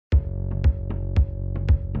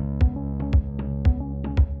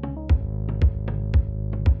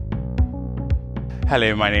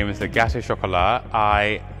Hello, my name is the Gateau Chocolat.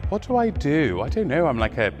 What do I do? I don't know. I'm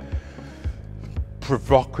like a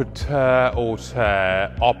provocateur,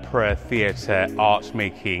 auteur, opera, theatre,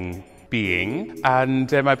 art-making being.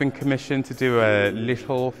 And I've been commissioned to do a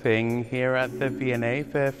little thing here at the V&A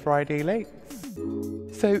for Friday Late.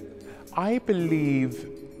 So I believe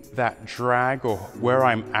that drag, or where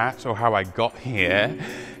I'm at or how I got here,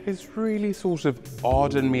 is really sort of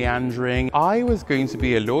odd and meandering. I was going to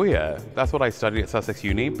be a lawyer. That's what I studied at Sussex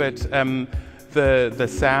Uni, but the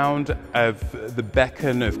sound of the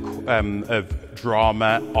beckon of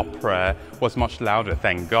drama, opera was much louder,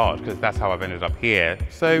 thank God, because that's how I've ended up here.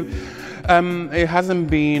 So it hasn't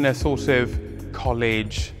been a sort of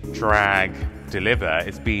college drag deliver.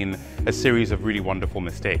 It's been a series of really wonderful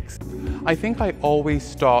mistakes. I think I always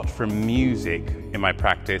start from music in my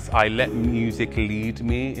practice. I let music lead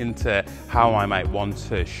me into how I might want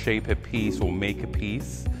to shape a piece or make a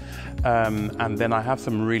piece. And then I have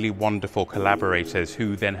some really wonderful collaborators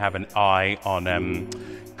who then have an eye on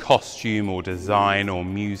costume or design or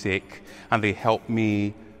music, and they help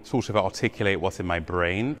me sort of articulate what's in my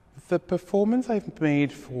brain. The performance I've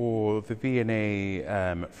made for the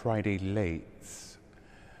V&A Friday Late,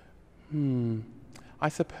 I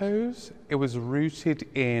suppose it was rooted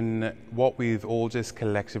in what we've all just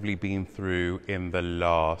collectively been through in the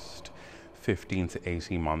last 15 to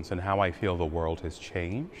 18 months and how I feel the world has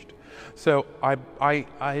changed. So I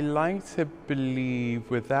like to believe,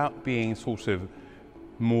 without being sort of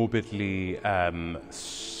morbidly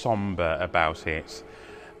sombre about it,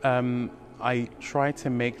 I try to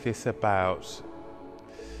make this about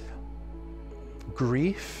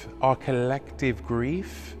grief, our collective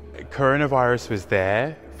grief. Coronavirus was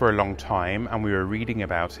there for a long time, and we were reading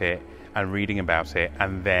about it,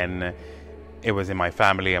 and then it was in my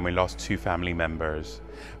family and we lost 2 family members.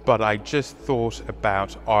 But I just thought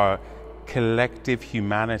about our collective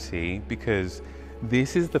humanity, because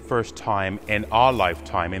this is the first time in our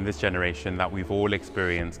lifetime, in this generation, that we've all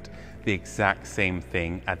experienced the exact same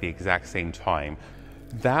thing at the exact same time.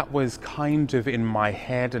 That was kind of in my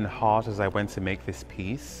head and heart as I went to make this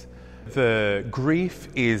piece. The grief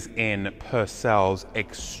is in Purcell's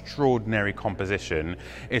extraordinary composition.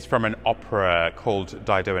 It's from an opera called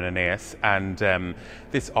Dido and Aeneas, and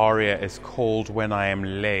this aria is called When I Am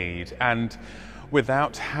Laid. And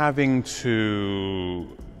without having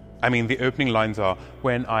to, the opening lines are,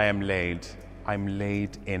 when I am laid, I'm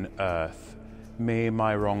laid in earth. May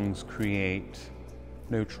my wrongs create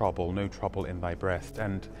no trouble in thy breast.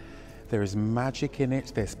 And there is magic in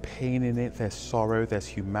it, there's pain in it, there's sorrow, there's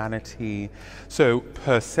humanity. So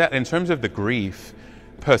Purcell, in terms of the grief,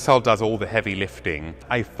 Purcell does all the heavy lifting.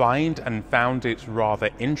 I found it rather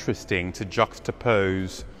interesting to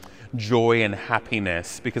juxtapose joy and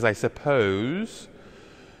happiness, because I suppose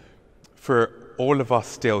for all of us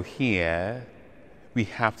still here, we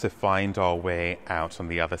have to find our way out on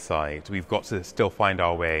the other side. We've got to still find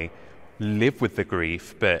our way, live with the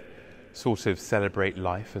grief, but sort of celebrate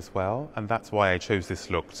life as well. And that's why I chose this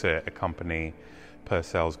look to accompany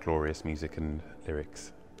Purcell's glorious music and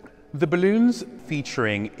lyrics. The balloons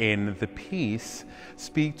featuring in the piece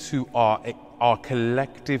speak to our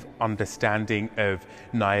collective understanding of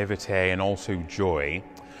naivete and also joy.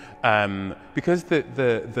 Because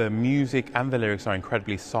the music and the lyrics are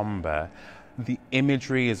incredibly somber, the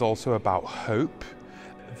imagery is also about hope.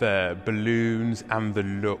 The balloons and the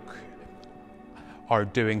look are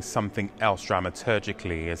doing something else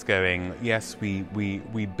dramaturgically, is going, yes,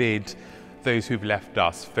 we bid those who've left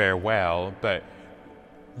us farewell, but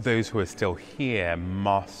those who are still here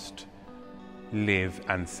must live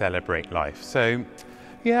and celebrate life. So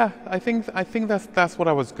yeah, I think that's what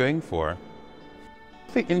I was going for.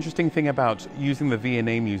 The interesting thing about using the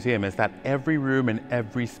V&A Museum is that every room and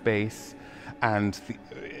every space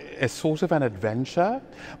is sort of an adventure,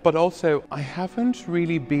 but also I haven't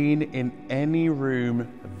really been in any room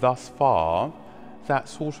thus far that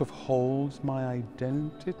sort of holds my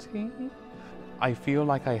identity. I feel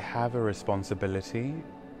like I have a responsibility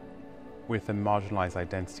with a marginalized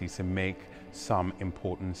identity to make some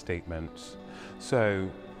important statements. So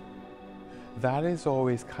that is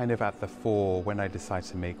always kind of at the fore when I decide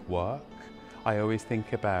to make work. I always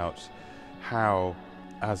think about how,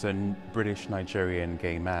 as a British Nigerian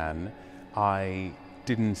gay man, I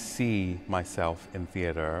didn't see myself in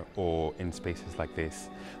theatre or in spaces like this.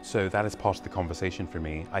 So that is part of the conversation for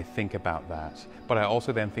me. I think about that. But I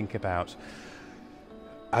also then think about,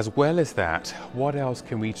 as well as that, what else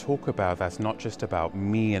can we talk about that's not just about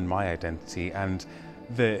me and my identity? And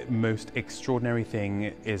The most extraordinary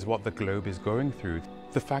thing is what the globe is going through.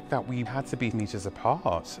 The fact that we had to be meters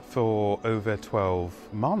apart for over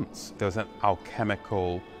 12 months. There was an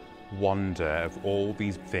alchemical wonder of all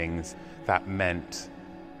these things that meant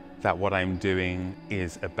that what I'm doing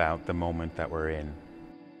is about the moment that we're in.